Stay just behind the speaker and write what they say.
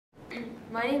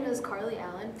My name is Carly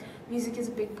Allen. Music is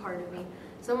a big part of me.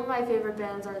 Some of my favorite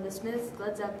bands are The Smiths,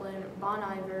 Led Zeppelin, Bon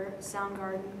Iver,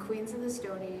 Soundgarden, Queens of the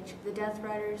Stone Age, The Death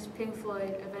Riders, Pink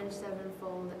Floyd, Avenged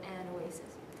Sevenfold, and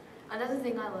Oasis. Another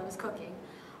thing I love is cooking.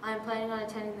 I am planning on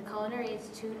attending the Culinary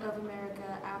Institute of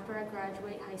America after I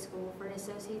graduate high school for an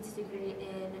associate's degree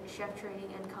in chef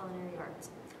training and culinary arts.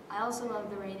 I also love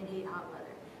the rain and hate hot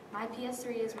weather. My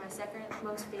PS3 is my second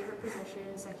most favorite possession,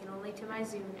 second only to my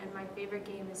Zune, and my favorite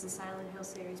game is the Silent Hill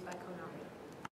series by Konami.